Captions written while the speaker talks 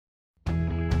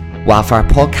Wildfire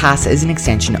Podcast is an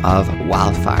extension of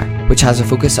Wildfire, which has a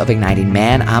focus of igniting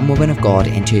men and women of God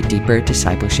into a deeper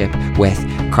discipleship with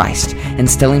Christ,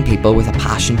 instilling people with a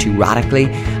passion to radically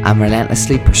and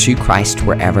relentlessly pursue Christ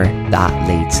wherever that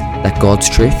leads, that God's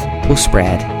truth will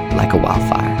spread like a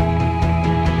wildfire.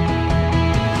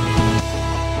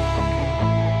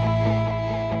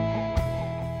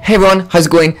 Hey everyone, how's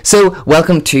it going? So,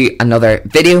 welcome to another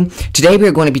video. Today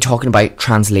we're going to be talking about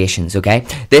translations, okay?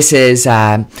 This is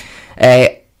a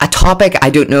topic, I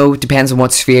don't know, depends on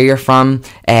what sphere you're from,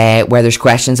 where there's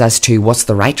questions as to what's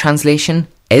the right translation.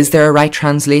 Is there a right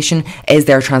translation? Is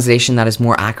there a translation that is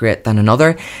more accurate than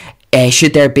another?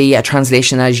 Should there be a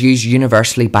translation that is used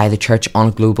universally by the church on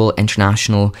a global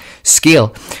international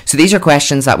scale? So these are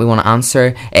questions that we want to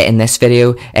answer in this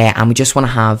video, and we just want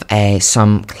to have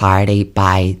some clarity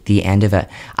by the end of it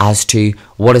as to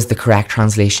what is the correct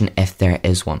translation if there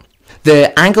is one.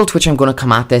 The angle to which I'm going to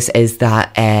come at this is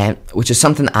that, which is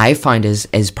something that I've found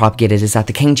is propagated, is that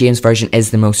the King James Version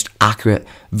is the most accurate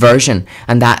version,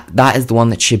 and that is the one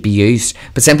that should be used.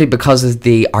 But simply because of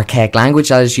the archaic language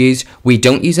that is used, we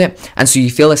don't use it, and so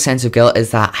you feel a sense of guilt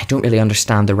is that I don't really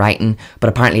understand the writing, but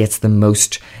apparently it's the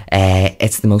most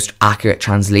accurate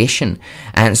translation,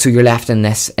 and so you're left in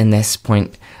this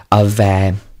point of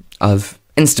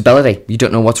instability. You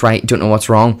don't know what's right, you don't know what's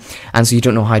wrong, and so you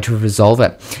don't know how to resolve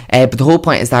it. But the whole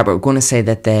point is that we're going to say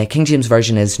that the King James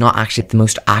Version is not actually the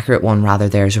most accurate one. Rather,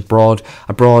 there's a broad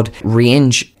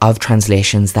range of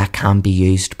translations that can be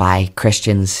used by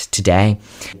Christians today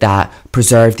that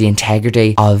preserve the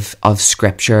integrity of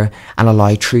Scripture and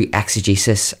allow true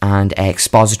exegesis and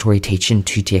expository teaching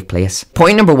to take place.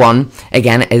 Point number one,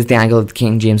 again, is the angle of the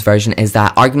King James Version, is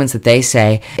that arguments that they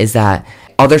say is that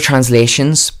other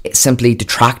translations simply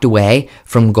detract away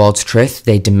from God's truth.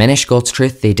 They diminish God's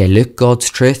truth. They dilute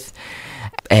God's truth.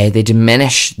 They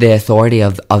diminish the authority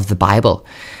of the Bible.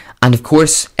 And of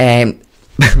course, a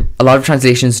lot of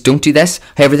translations don't do this.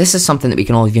 However, this is something that we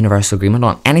can all have universal agreement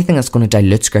on. Anything that's going to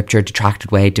dilute Scripture, detract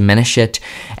it away, diminish it,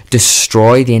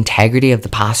 destroy the integrity of the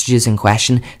passages in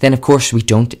question, then of course we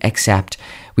don't accept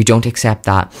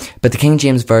that. But the King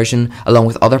James Version, along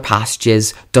with other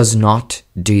passages, does not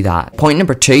do that. Point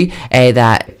number two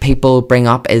that people bring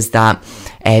up is that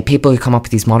people who come up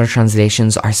with these modern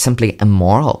translations are simply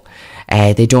immoral.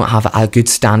 They don't have a good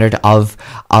standard of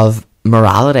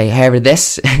morality. However,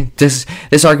 this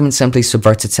argument simply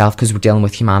subverts itself because we're dealing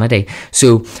with humanity.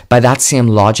 So by that same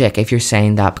logic, if you're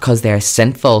saying that because they're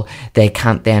sinful they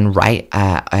can't then write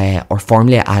or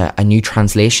formulate a new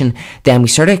translation, then we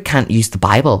sort of can't use the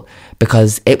Bible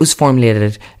because it was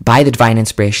formulated by the divine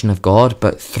inspiration of God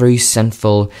but through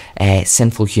sinful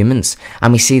humans.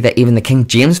 And we see that even the King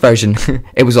James Version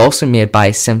it was also made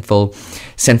by sinful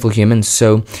humans.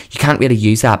 So you can't really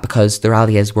use that because the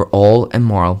reality is we're all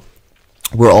immoral.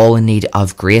 We're all in need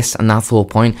of grace, and that's the whole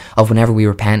point of whenever we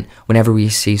repent, whenever we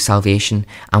receive salvation,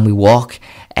 and we walk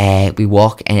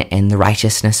in the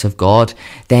righteousness of God,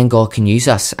 then God can use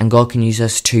us, and God can use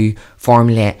us to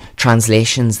formulate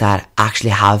translations that actually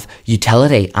have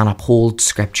utility and uphold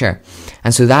Scripture.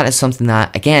 And so that is something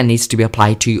that, again, needs to be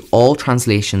applied to all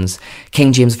translations.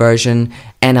 King James Version,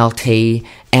 NLT,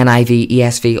 NIV,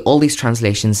 ESV, all these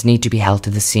translations need to be held to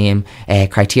the same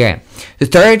criteria. The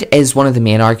third is one of the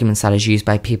main arguments that is used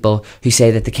by people who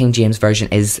say that the King James Version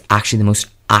is actually the most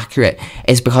accurate,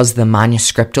 is because of the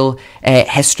manuscriptal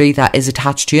history that is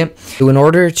attached to it. So in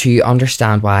order to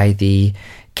understand why the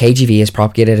KJV is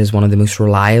propagated as one of the most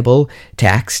reliable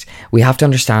texts, we have to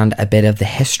understand a bit of the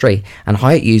history and how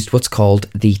it used what's called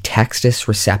the Textus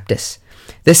Receptus.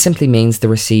 This simply means the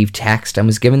received text, and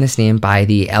was given this name by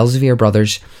the Elsevier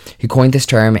brothers, who coined this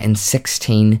term in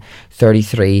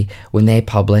 1633 when they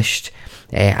published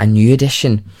a new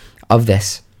edition of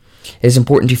this. It is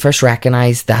important to first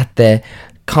recognise that the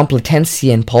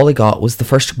Complutensian Polyglot was the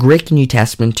first Greek New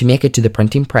Testament to make it to the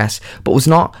printing press, but was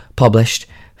not published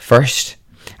first.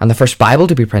 And the first Bible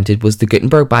to be printed was the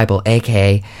Gutenberg Bible,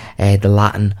 aka the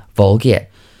Latin Vulgate.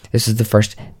 This is the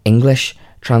first English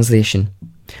translation.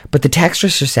 But the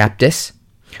Textus Receptus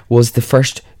was the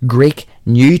first Greek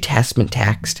New Testament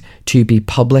text to be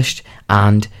published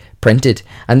and printed,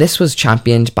 and this was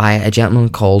championed by a gentleman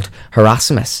called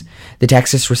Erasmus. The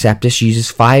Textus Receptus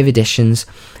uses 5 editions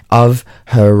of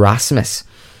Erasmus.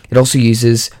 It also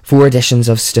uses 4 editions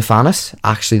of Stephanus,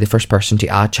 actually the first person to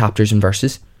add chapters and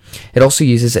verses. It also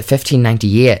uses, at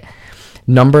 1598,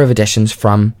 number of editions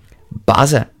from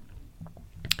Beza.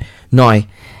 Now,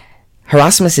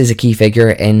 Erasmus is a key figure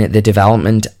in the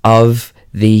development of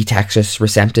the Textus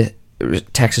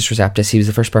Textus Receptus, he was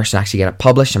the first person to actually get it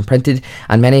published and printed,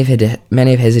 and many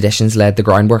of his editions laid the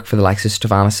groundwork for the likes of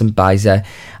Stephanus and Beza,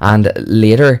 and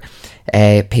later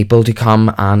people to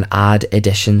come and add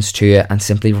additions to it and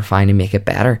simply refine and make it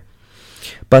better.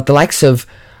 But the likes of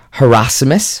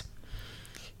Herasimus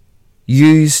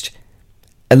used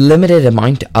a limited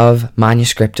amount of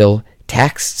manuscriptal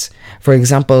texts. For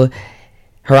example,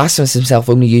 Herasimus himself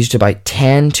only used about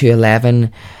 10 to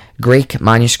 11 Greek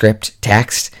manuscript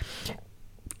texts.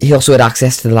 He also had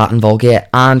access to the Latin Vulgate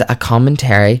and a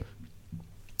commentary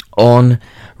on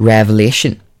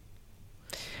Revelation.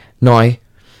 Now,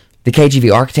 the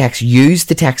KJV architects used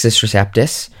the Textus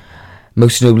Receptus,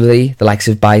 most notably the likes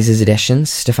of Beza's editions,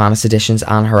 Stephanus editions,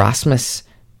 and Herasimus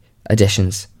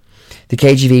editions. The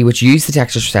KJV, which used the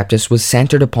Textus Receptus, was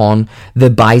centered upon the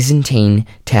Byzantine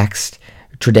text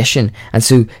tradition, and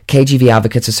so KJV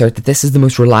advocates assert that this is the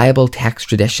most reliable text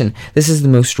tradition. This is the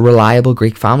most reliable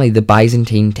Greek family, the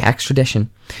Byzantine text tradition.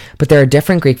 But there are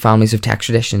different Greek families of text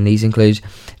tradition. These include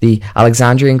the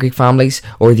Alexandrian Greek families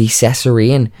or the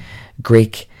Caesarean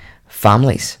Greek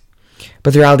families.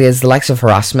 But the reality is the likes of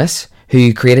Herasimus,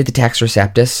 who created the Textus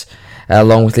Receptus,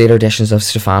 along with later editions of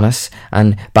Stephanus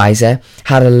and Beza,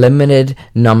 had a limited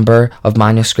number of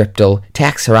manuscriptal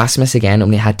texts. Herasimus, again,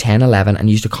 only had 10, 11, and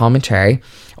used a commentary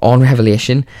on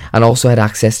Revelation, and also had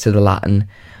access to the Latin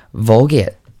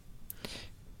Vulgate.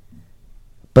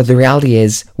 But the reality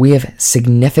is, we have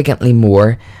significantly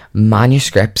more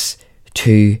manuscripts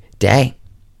today.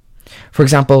 For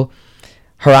example,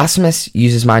 Herasimus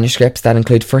uses manuscripts that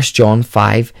include 1 John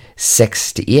 5,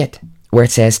 6-8. Where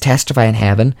it says, testify in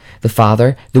heaven, the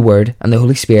Father, the Word, and the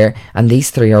Holy Spirit, and these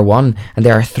three are one, and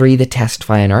there are three that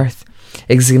testify on earth.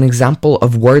 It is an example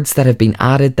of words that have been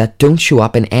added that don't show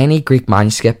up in any Greek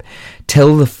manuscript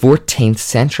till the 14th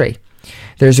century.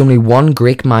 There is only one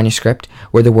Greek manuscript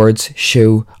where the words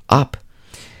show up.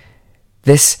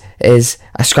 This is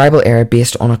a scribal error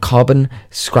based on a common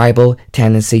scribal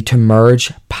tendency to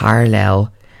merge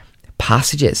parallel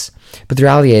passages. But the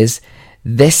reality is,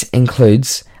 this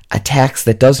includes a text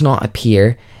that does not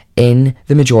appear in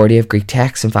the majority of Greek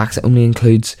texts. In fact,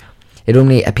 it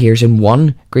only appears in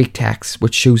one Greek text,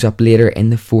 which shows up later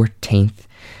in the 14th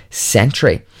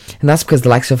century. And that's because the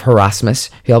likes of Herasimus,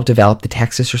 who helped develop the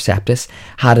Textus Receptus,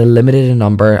 had a limited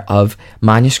number of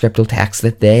manuscriptal texts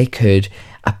that they could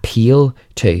appeal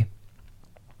to.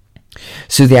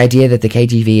 So the idea that the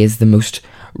KJV is the most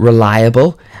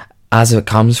reliable, as it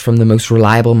comes from the most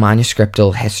reliable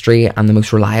manuscriptal history and the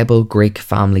most reliable Greek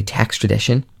family text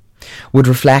tradition, would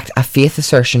reflect a faith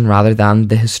assertion rather than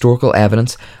the historical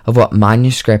evidence of what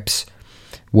manuscripts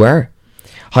were,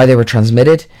 how they were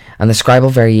transmitted, and the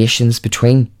scribal variations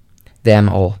between them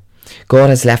all. God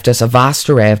has left us a vast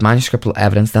array of manuscriptal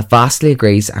evidence that vastly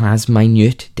agrees and has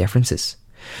minute differences.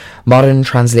 Modern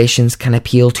translations can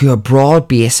appeal to a broad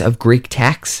base of Greek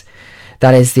texts,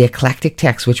 that is, the eclectic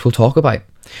text, which we'll talk about.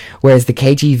 Whereas the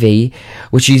KJV,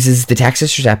 which uses the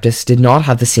Textus Receptus, did not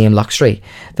have the same luxury.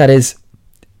 That is,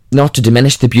 not to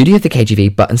diminish the beauty of the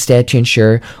KJV, but instead to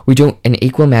ensure we don't in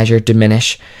equal measure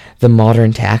diminish the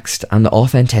modern text and the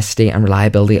authenticity and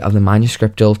reliability of the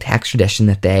manuscriptal text tradition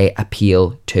that they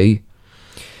appeal to.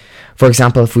 For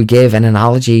example, if we give an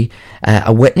analogy,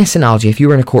 a witness analogy, if you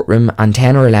were in a courtroom and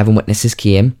 10 or 11 witnesses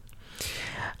came,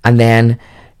 and then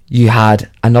you had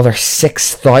another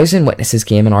 6,000 witnesses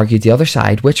came and argued the other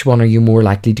side, which one are you more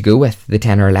likely to go with, the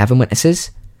 10 or 11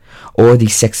 witnesses or the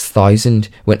 6,000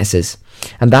 witnesses?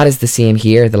 And that is the same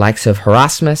here. The likes of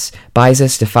Herasimus, Beza,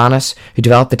 Stephanus, who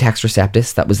developed the Textus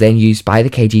Receptus that was then used by the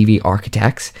KJV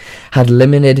architects, had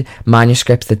limited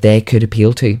manuscripts that they could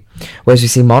appeal to. Whereas we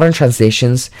see modern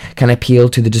translations can appeal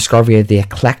to the discovery of the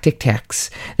eclectic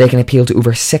texts. They can appeal to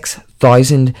over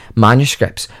 6,000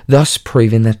 manuscripts, thus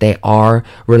proving that they are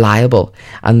reliable,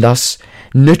 and thus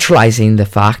neutralising the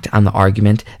fact and the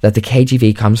argument that the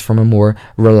KJV comes from a more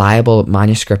reliable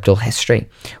manuscriptal history,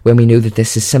 when we know that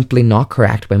this is simply not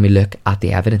correct when we look at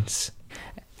the evidence.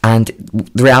 And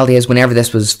the reality is, whenever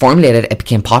this was formulated, it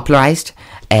became popularised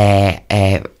in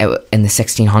the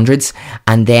 1600s,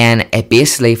 and then it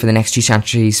basically, for the next 2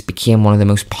 centuries, became one of the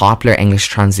most popular English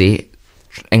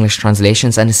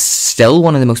translations, and is still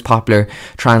one of the most popular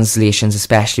translations,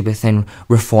 especially within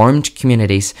Reformed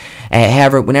communities.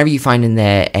 However, whenever you find in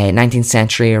the 19th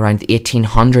century, around the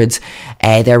 1800s,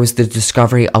 there was the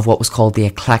discovery of what was called the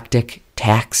eclectic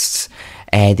texts.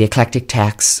 And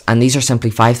these are simply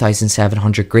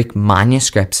 5,700 Greek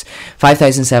manuscripts,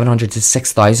 5,700 to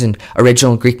 6,000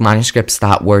 original Greek manuscripts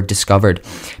that were discovered.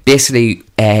 Basically,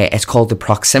 it's called the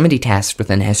proximity test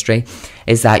within history,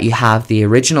 is that you have the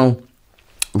original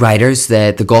writers,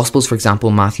 the Gospels, for example,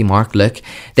 Matthew, Mark, Luke,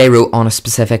 they wrote on a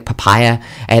specific papaya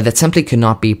that simply could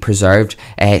not be preserved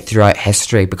throughout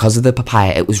history because of the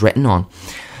papaya it was written on.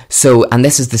 So, and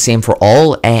this is the same for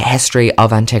all history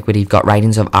of antiquity. You've got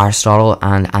writings of Aristotle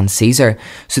and Caesar.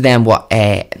 So then what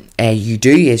you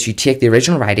do is you take the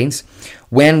original writings.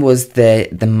 When was the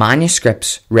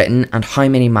manuscripts written, and how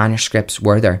many manuscripts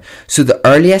were there? So the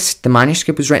earliest the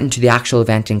manuscript was written to the actual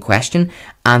event in question,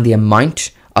 and the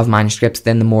amount of manuscripts,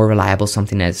 then the more reliable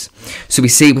something is. So we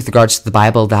see with regards to the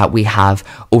Bible that we have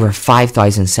over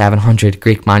 5,700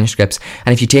 Greek manuscripts,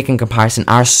 and if you take in comparison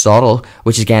Aristotle,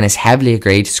 which again is heavily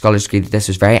agreed, scholars agree that this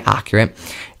was very accurate,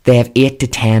 they have 8 to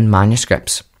 10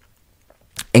 manuscripts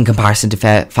in comparison to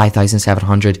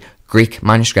 5,700 Greek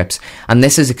manuscripts. And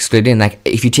this is excluding, like,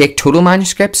 if you take total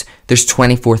manuscripts, there's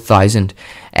 24,000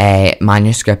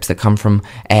 manuscripts that come from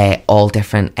all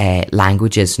different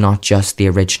languages, not just the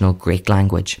original Greek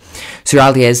language. So the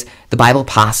reality is, the Bible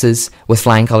passes with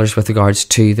flying colours with regards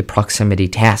to the proximity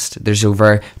test. There's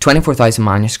over 24,000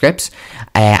 manuscripts,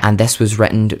 and this was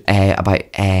written about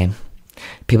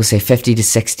people say 50 to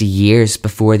 60 years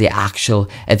before the actual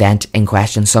event in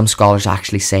question. Some scholars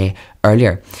actually say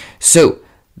earlier. So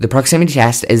the proximity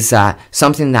test is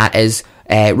something that is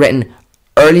written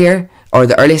earlier, or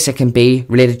the earliest it can be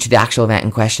related to the actual event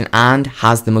in question, and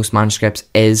has the most manuscripts,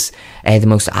 is the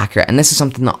most accurate. And this is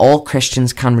something that all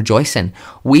Christians can rejoice in.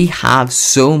 We have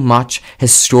so much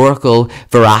historical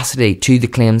veracity to the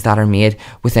claims that are made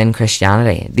within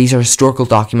Christianity. These are historical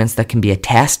documents that can be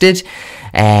attested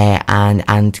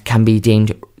and can be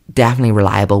deemed definitely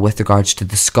reliable with regards to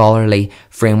the scholarly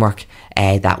framework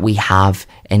that we have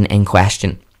in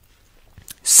question.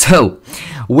 So,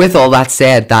 with all that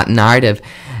said, that narrative,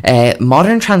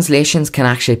 modern translations can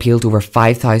actually appeal to over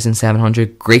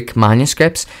 5,700 Greek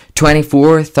manuscripts,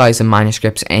 24,000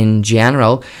 manuscripts in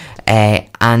general,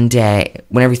 and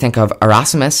whenever you think of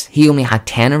Erasmus, he only had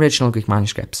 10 original Greek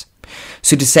manuscripts.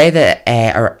 So to say that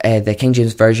the King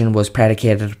James Version was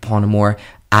predicated upon a more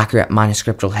accurate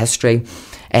manuscriptal history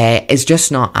is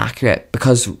just not accurate,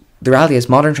 because the reality is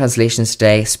modern translations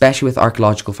today, especially with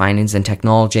archaeological findings and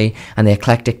technology and the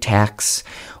eclectic texts,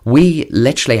 we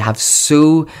literally have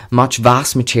so much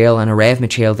vast material and array of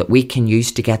material that we can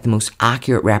use to get the most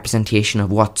accurate representation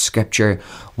of what Scripture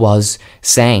was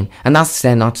saying. And that's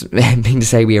then not being to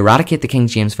say we eradicate the King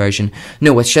James Version.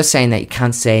 No, it's just saying that you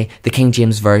can't say the King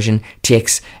James Version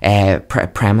takes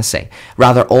primacy.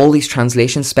 Rather, all these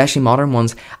translations, especially modern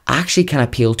ones, actually can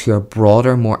appeal to a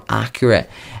broader, more accurate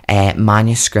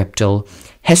manuscriptal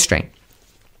history.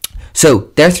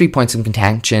 So there are 3 points of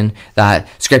contention: that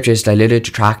Scripture is diluted,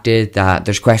 detracted, that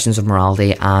there's questions of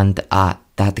morality, and that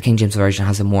the King James Version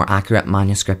has a more accurate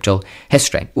manuscriptal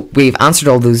history. We've answered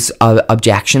all those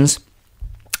objections,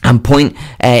 and point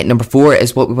number 4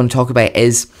 is what we want to talk about,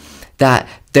 is that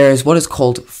there's what is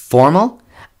called formal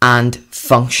and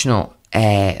functional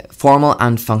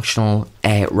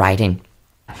writing.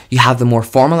 You have the more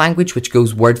formal language, which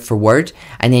goes word for word,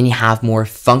 and then you have more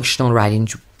functional writing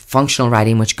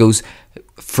which goes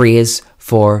phrase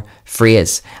for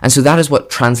phrase. And so that is what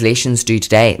translations do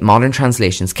today, modern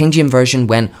translations. King James Version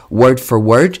went word for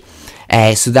word.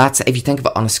 So that's, if you think of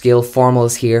it on a scale, formal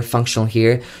is here, functional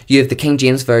here. You have the King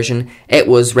James Version, it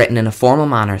was written in a formal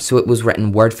manner, so it was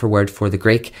written word for word for the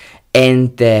Greek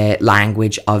in the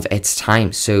language of its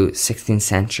time. So 16th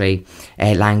century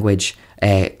language,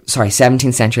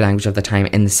 17th century language of the time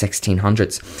in the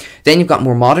 1600s. Then you've got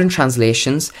more modern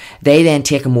translations. They then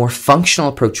take a more functional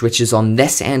approach, which is on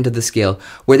this end of the scale,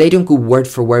 where they don't go word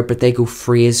for word, but they go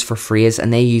phrase for phrase,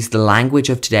 and they use the language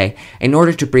of today in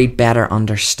order to breed better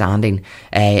understanding,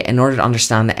 in order to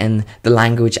understand it in the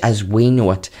language as we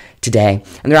know it today.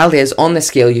 And the reality is, on this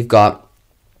scale, you've got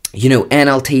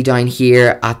NLT down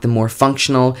here at the more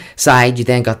functional side. You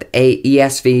then got the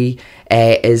ESV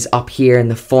is up here in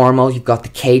the formal. You've got the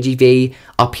KJV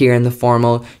up here in the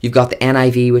formal. You've got the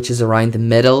NIV, which is around the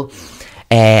middle.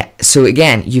 So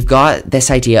again, you've got this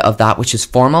idea of that which is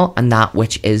formal and that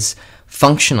which is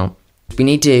functional. We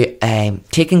need to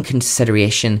take in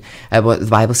consideration what the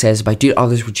Bible says about do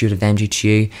others what you would have them do to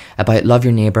you, about love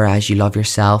your neighbour as you love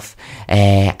yourself,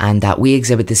 and that we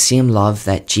exhibit the same love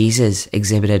that Jesus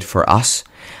exhibited for us.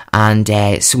 And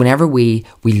so whenever we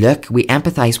look, we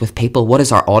empathise with people. What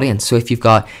is our audience? So if you've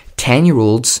got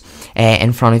 10-year-olds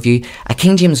in front of you, a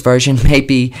King James Version may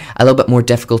be a little bit more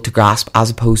difficult to grasp as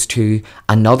opposed to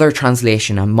another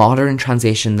translation, a modern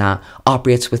translation that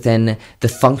operates within the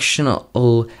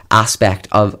functional aspect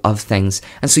of things.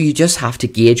 And so you just have to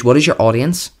gauge what is your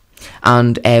audience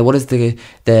and what is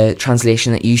the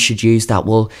translation that you should use that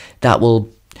will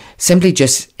simply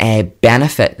just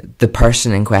benefit the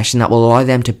person in question, that will allow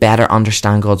them to better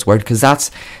understand God's word, because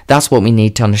that's what we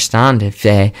need to understand. If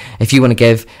you want to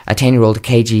give a 10-year-old a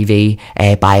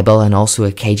KJV Bible and also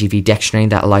a KJV dictionary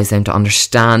that allows them to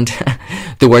understand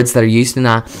the words that are used in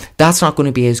that's not going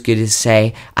to be as good as,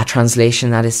 say, a translation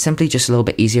that is simply just a little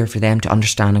bit easier for them to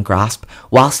understand and grasp,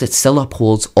 whilst it still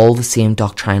upholds all the same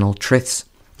doctrinal truths.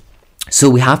 So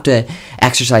we have to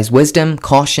exercise wisdom,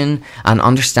 caution, and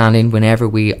understanding whenever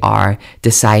we are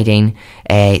deciding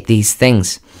these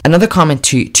things. Another comment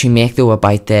to make, though,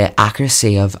 about the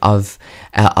accuracy of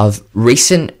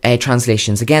recent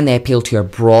translations. Again, they appeal to a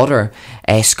broader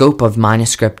scope of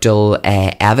manuscriptal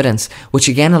evidence, which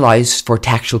again allows for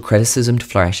textual criticism to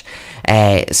flourish.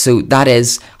 So that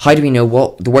is, how do we know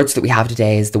what the words that we have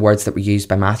today is the words that were used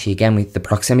by Matthew? Again, with the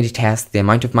proximity test, the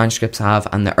amount of manuscripts I have,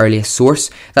 and the earliest source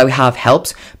that we have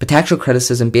helps. But textual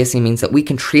criticism basically means that we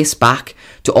can trace back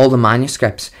to all the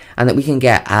manuscripts, and that we can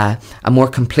get a more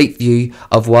complete view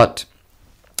of what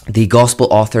the gospel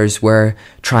authors were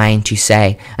trying to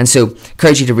say. And so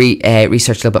encourage you to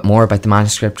research a little bit more about the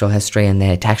manuscriptural history and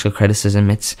the textual criticism.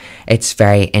 It's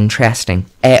very interesting.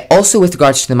 Also, with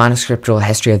regards to the manuscriptural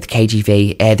history of the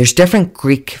KJV, there's different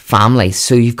Greek families.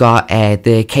 So you've got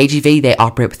the KJV, they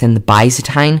operate within the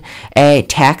Byzantine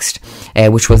text,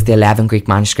 which was the 11 Greek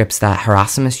manuscripts that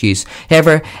Erasmus used.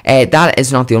 However, that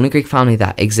is not the only Greek family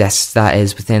that exists that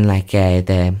is within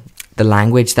the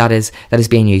language that is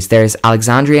being used. There's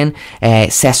Alexandrian,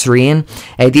 Caesarean.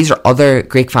 These are other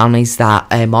Greek families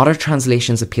that modern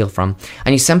translations appeal from,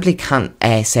 and you simply can't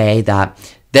say that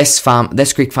this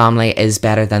Greek family is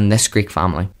better than this Greek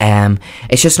family.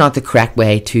 It's just not the correct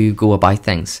way to go about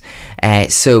things.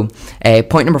 So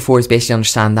point number 4 is basically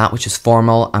understand that which is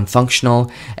formal and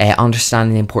functional,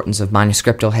 understanding the importance of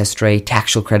manuscriptal history,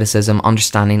 textual criticism,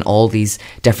 understanding all these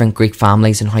different Greek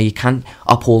families and how you can't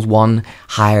uphold one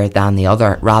higher than the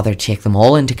other, rather take them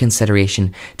all into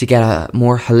consideration to get a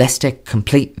more holistic,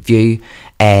 complete view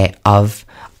of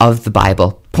the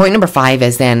Bible. Point number 5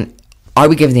 is then, are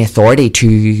we given the authority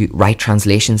to write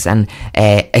translations? And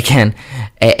again,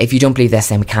 if you don't believe this,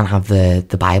 then we can't have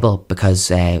the Bible, because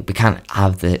we can't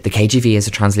have the KJV as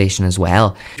a translation as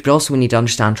well. But also we need to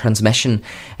understand transmission.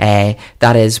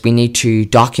 That is, we need to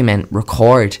document,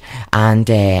 record, and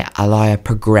allow a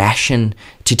progression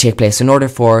to take place in order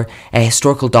for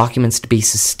historical documents to be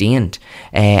sustained,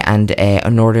 and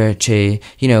in order to,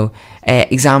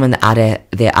 examine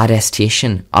the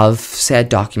attestation of said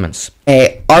documents.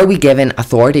 Are we given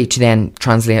authority to then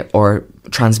translate or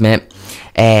transmit?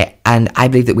 And I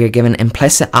believe that we are given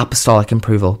implicit apostolic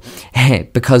approval,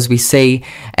 because we see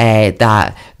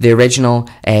that the original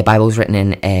Bible was written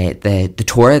in the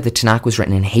Torah, the Tanakh was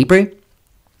written in Hebrew.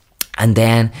 And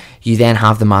then you then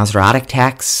have the Masoretic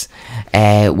texts,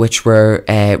 which were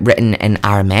written in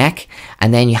Aramaic.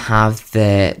 And then you have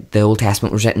the Old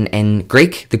Testament was written in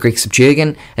Greek, the Greek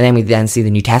Septuagint. And then we then see the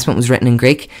New Testament was written in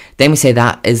Greek. Then we say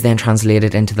that is then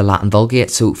translated into the Latin Vulgate,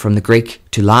 so from the Greek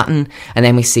to Latin. And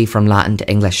then we see from Latin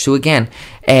to English. So again,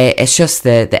 it's just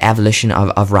the evolution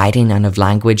of writing and of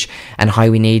language, and how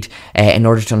we need, in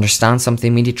order to understand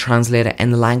something, we need to translate it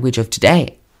in the language of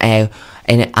today.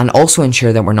 And also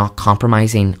ensure that we're not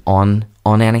compromising on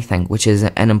anything, which is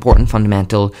an important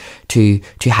fundamental to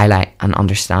highlight and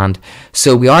understand.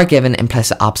 So we are given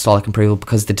implicit apostolic approval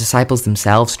because the disciples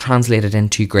themselves translated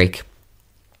into Greek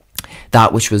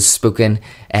that which was spoken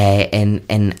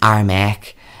in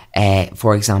Aramaic,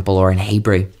 for example, or in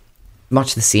Hebrew.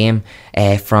 Much the same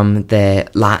from the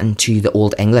Latin to the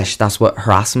Old English. That's what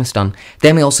Erasmus done.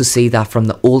 Then we also see that from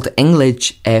the Old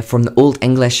English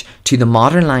to the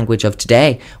modern language of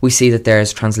today, we see that there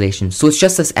is translation. So it's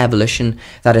just this evolution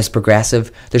that is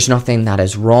progressive. There's nothing that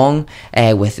is wrong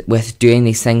with doing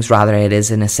these things. Rather, it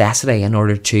is a necessity in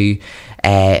order to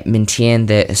maintain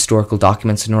the historical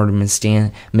documents, in order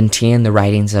to maintain the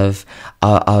writings of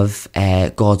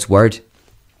God's word.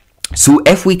 So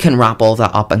if we can wrap all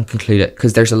that up and conclude it,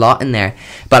 because there's a lot in there,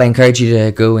 but I encourage you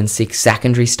to go and seek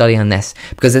secondary study on this,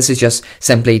 because this is just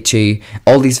simply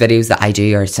all these videos that I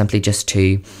do are simply just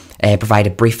to provide a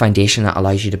brief foundation that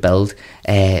allows you to build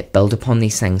upon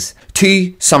these things.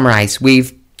 To summarise,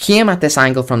 we've came at this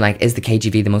angle from is the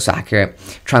KJV the most accurate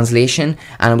translation,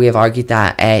 and we have argued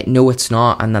that no, it's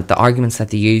not, and that the arguments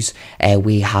that they use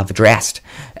we have addressed.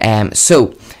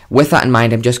 So with that in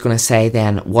mind, I'm just going to say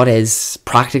then what is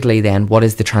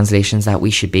the translations that we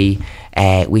should be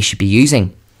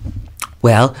using.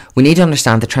 Well, we need to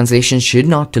understand that translations should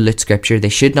not dilute Scripture, they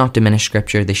should not diminish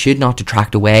Scripture, they should not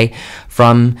detract away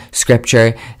from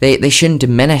Scripture, they shouldn't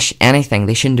diminish anything,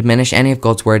 they shouldn't diminish any of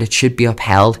God's Word. It should be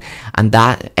upheld, and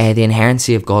that the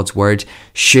inherency of God's Word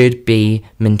should be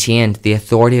maintained. The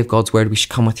authority of God's Word, we should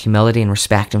come with humility and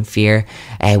respect and fear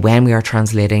when we are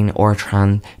translating or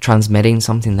transmitting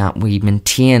something, that we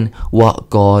maintain what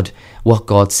God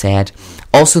said.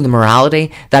 Also the morality,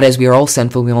 that is, we are all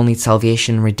sinful, we all need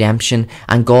salvation, redemption,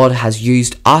 and God has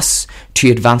used us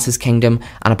to advance His kingdom,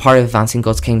 and a part of advancing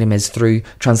God's kingdom is through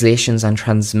translations and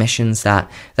transmissions that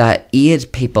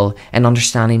aid people in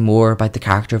understanding more about the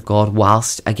character of God,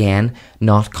 whilst again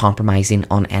not compromising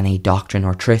on any doctrine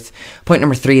or truth. Point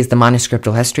number 3 is the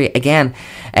manuscriptal history. Again,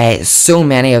 so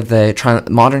many of the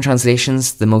modern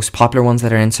translations, the most popular ones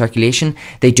that are in circulation,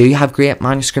 they do have great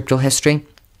manuscriptal history.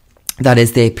 That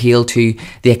is, they appeal to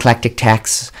the eclectic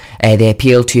texts, they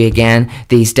appeal to, again,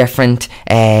 these different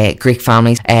Greek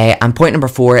families. And point number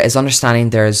 4 is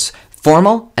understanding there's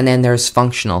formal and then there's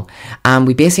functional. And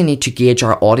we basically need to gauge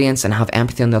our audience and have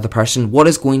empathy on the other person. What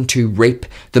is going to reap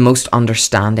the most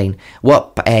understanding?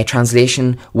 What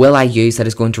translation will I use that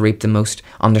is going to reap the most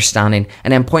understanding?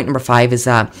 And then point number 5 is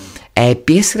that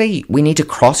basically we need to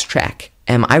cross-check.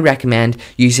 I recommend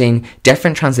using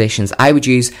different translations. I would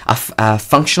use a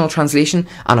functional translation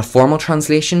and a formal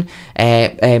translation.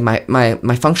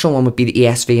 My functional one would be the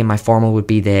ESV and my formal would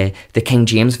be the King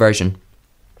James Version.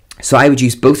 So I would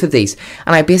use both of these,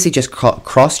 and I basically just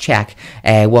cross-check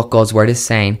what God's Word is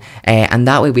saying, and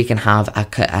that way we can have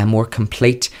a more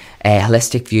complete,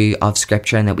 holistic view of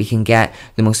Scripture, and that we can get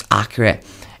the most accurate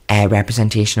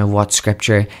representation of what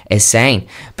Scripture is saying.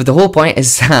 But the whole point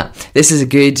is that this is a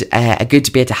good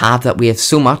debate to have, that we have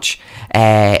so much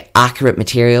accurate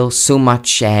material, so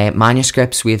much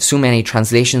manuscripts, we have so many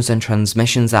translations and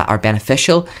transmissions that are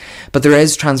beneficial, but there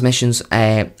is transmissions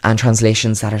and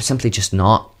translations that are simply just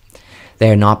not.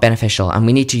 They're not beneficial, and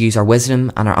we need to use our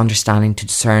wisdom and our understanding to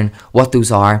discern what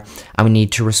those are, and we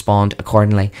need to respond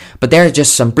accordingly. But there are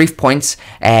just some brief points,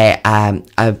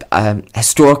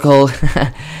 historical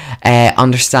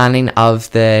understanding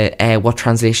of the what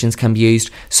translations can be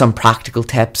used, some practical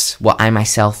tips, what I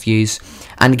myself use,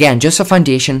 and again, just a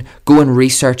foundation. Go and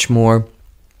research more.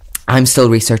 I'm still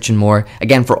researching more.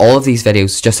 Again, for all of these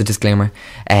videos, just a disclaimer,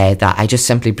 that I just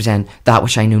simply present that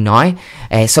which I know now,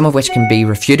 some of which can be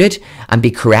refuted and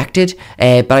be corrected,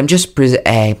 but I'm just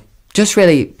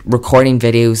really recording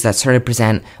videos that sort of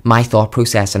present my thought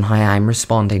process and how I'm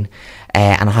responding,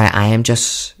 and how I am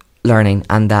just learning,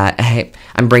 and that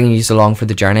I'm bringing you along for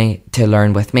the journey to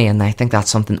learn with me. And I think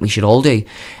that's something that we should all do.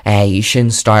 You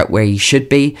shouldn't start where you should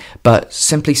be, but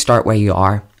simply start where you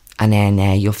are. And then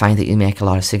you'll find that you make a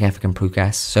lot of significant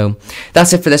progress. So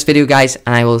that's it for this video, guys,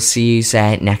 and I will see you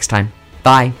next time.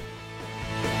 Bye.